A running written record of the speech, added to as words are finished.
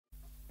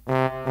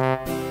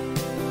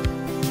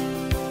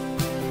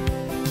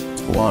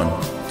1,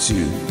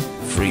 2,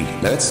 3,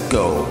 let's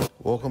go.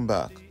 Welcome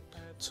back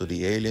to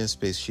the Alien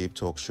Spaceship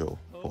Talk Show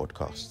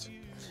podcast.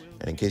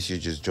 And in case you're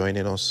just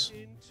joining us,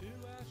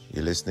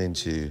 you're listening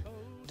to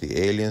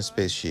the Alien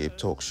Spaceship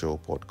Talk Show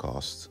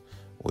podcast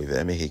with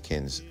Emmy,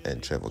 Hikins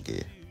and Trevor.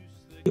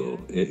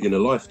 In a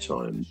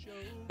lifetime,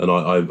 and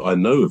I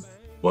know of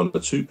one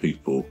or two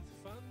people.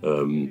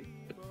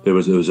 There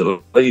was a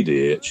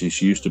lady, actually,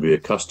 she used to be a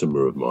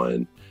customer of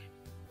mine.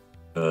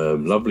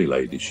 Lovely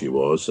lady she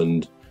was,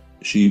 and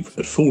she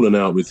had fallen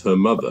out with her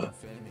mother.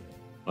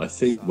 I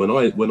think when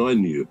I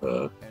knew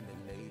her,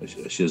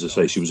 as I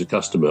say, she was a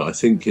customer. I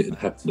think it had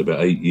happened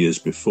about 8 years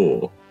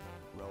before,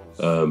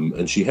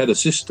 and she had a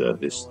sister.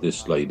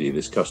 This lady,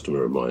 this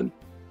customer of mine,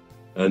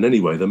 and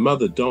anyway, the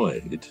mother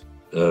died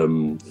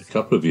a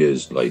couple of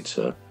years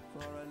later.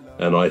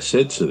 And I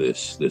said to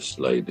this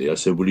lady, I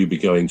said, "Will you be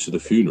going to the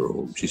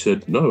funeral?" She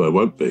said, "No, I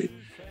won't be."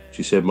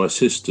 She said, "My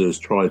sister's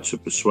tried to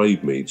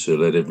persuade me to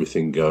let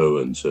everything go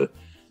and to,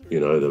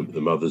 the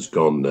mother's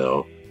gone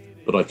now,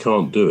 but I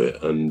can't do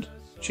it." And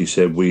she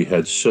said, "We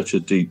had such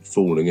a deep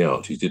falling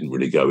out." She didn't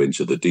really go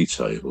into the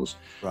details,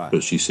 right.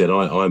 But she said,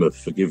 I'm a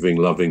forgiving,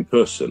 loving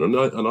person.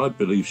 And I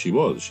believe she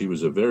was. She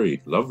was a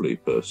very lovely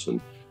person,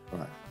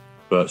 right.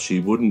 But she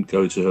wouldn't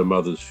go to her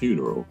mother's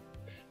funeral.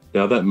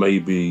 Now, that may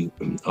be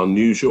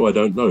unusual, I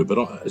don't know. But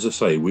as I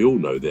say, we all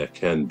know there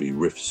can be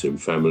rifts in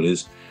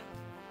families.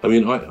 I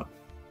mean, I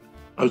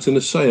was going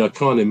to say, I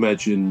can't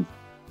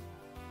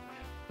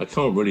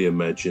really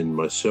imagine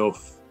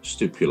myself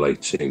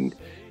stipulating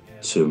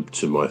to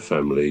my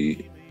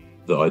family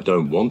that I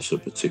don't want a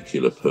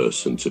particular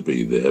person to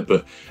be there.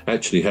 But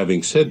actually,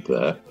 having said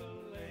that,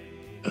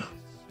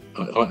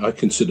 I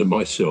consider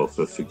myself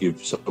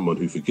someone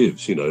who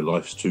forgives.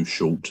 Life's too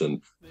short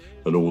and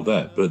all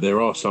that. But there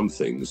are some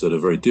things that are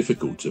very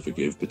difficult to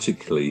forgive,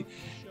 particularly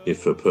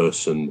if a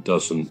person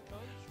doesn't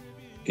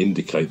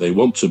indicate they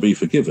want to be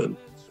forgiven.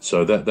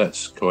 So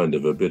that's kind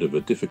of a bit of a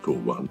difficult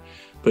one.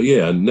 But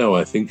yeah, and now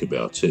I think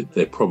about it,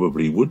 there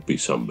probably would be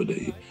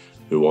somebody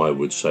who I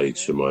would say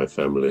to my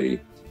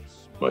family,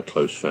 my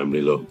close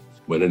family, look,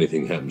 when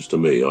anything happens to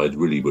me, I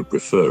really would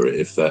prefer it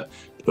if that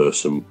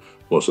person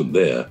wasn't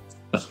there.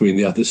 I mean,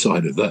 the other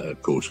side of that,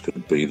 of course,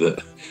 could be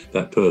that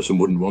person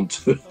wouldn't want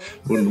to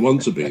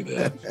be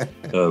there.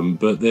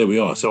 But there we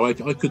are. So I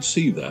could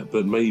see that.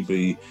 But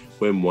maybe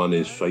when one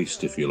is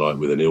faced, if you like,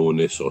 with an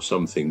illness or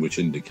something which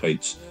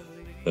indicates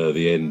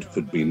the end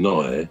could be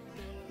nigh,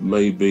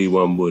 maybe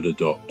one would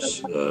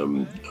adopt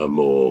a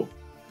more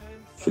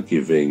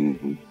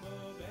forgiving,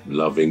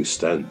 loving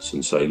stance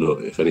and say,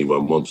 look, if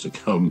anyone wants to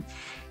come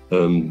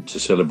to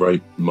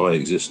celebrate my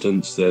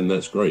existence, then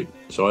that's great.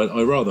 So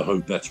I rather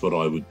hope that's what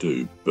I would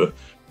do. But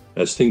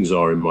as things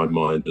are in my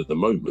mind at the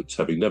moment,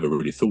 having never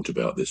really thought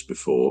about this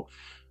before,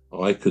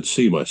 I could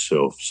see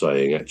myself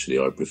saying, actually,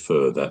 I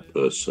prefer that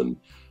person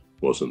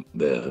wasn't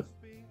there.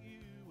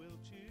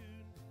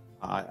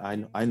 I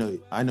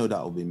know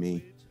that will be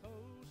me.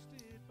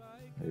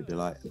 It'd be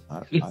like,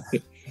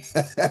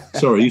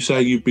 Sorry, you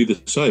saying you'd be the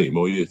same,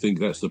 or you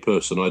think that's the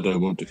person I don't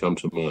want to come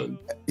to mind?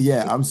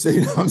 Yeah, I'm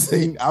saying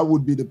I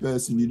would be the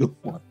person you don't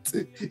want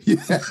to.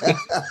 Yeah.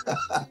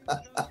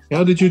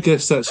 How did you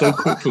guess that so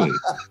quickly?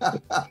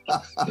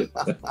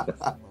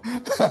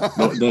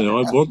 No,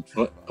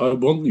 I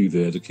want you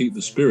there to keep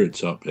the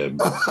spirits up, Em,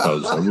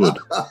 because I would.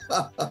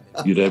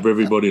 You'd have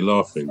everybody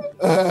laughing.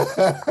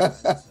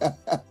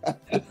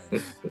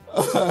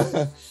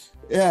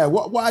 Yeah,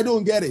 what I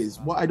don't get is,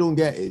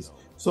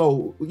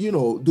 so,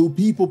 do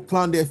people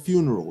plan their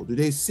funeral? Do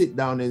they sit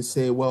down and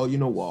say, well, you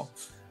know what?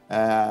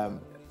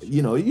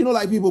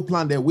 Like people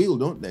plan their will,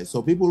 don't they?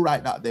 So people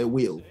write out their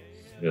will.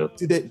 Yeah.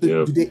 Do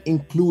they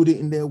include it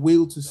in their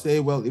will to say,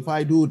 well, if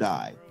I do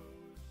die,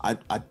 I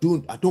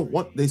don't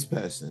want this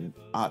person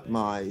at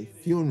my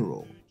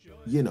funeral,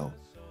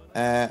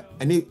 and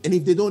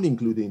if they don't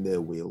include it in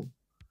their will,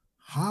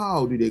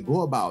 how do they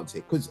go about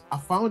it? Because I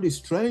found it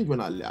strange when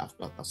I left.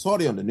 I saw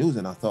it on the news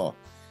and I thought,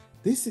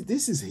 this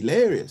is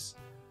hilarious.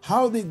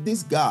 How did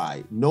this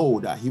guy know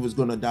that he was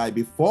going to die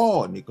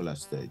before Nicola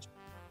Sturgeon?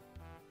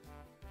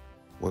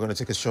 We're going to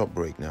take a short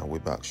break now. We're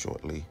back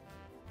shortly.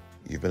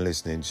 You've been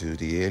listening to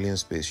the Alien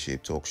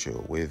Spaceship Talk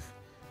Show with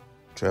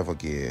Trevor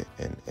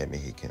and Emmy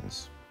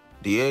Hikins.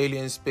 The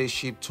Alien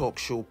Spaceship Talk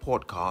Show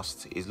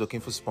podcast is looking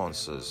for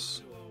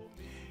sponsors.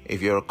 If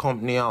you're a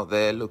company out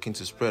there looking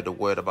to spread the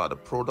word about the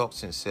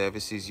products and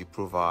services you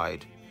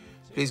provide,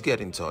 please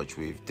get in touch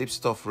with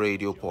Deepstuff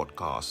Radio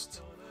Podcast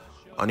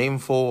on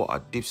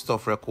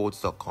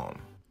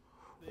info@deepstuffrecords.com,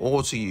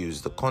 or to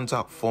use the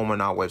contact form on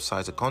our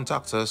website to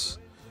contact us,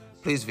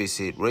 please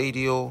visit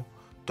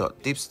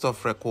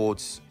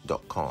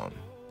radio.deepstuffrecords.com.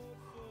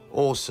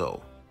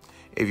 Also,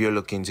 if you're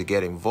looking to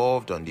get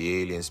involved on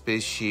the Alien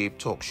Spaceship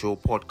Talk Show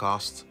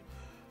podcast,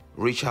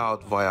 reach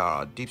out via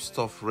our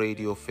Deepstuff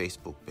Radio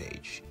Facebook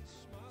page.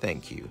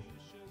 Thank you.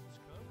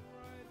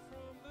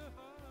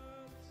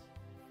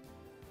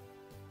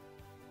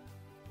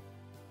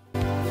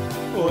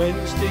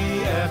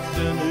 Wednesday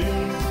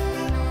afternoon,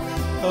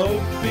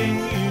 hoping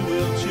you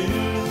will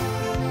tune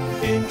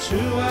into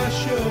our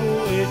show.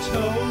 It's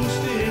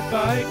hosted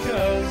by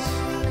Cuz,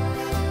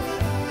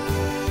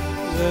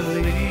 the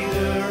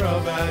leader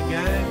of our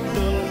gang,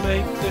 will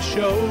make the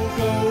show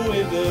go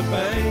with a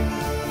bang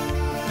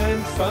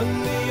and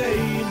fund the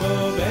aim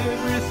of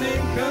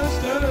everything Cuz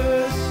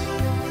does,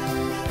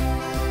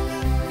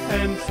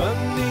 and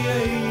fund the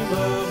aim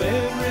of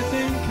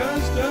everything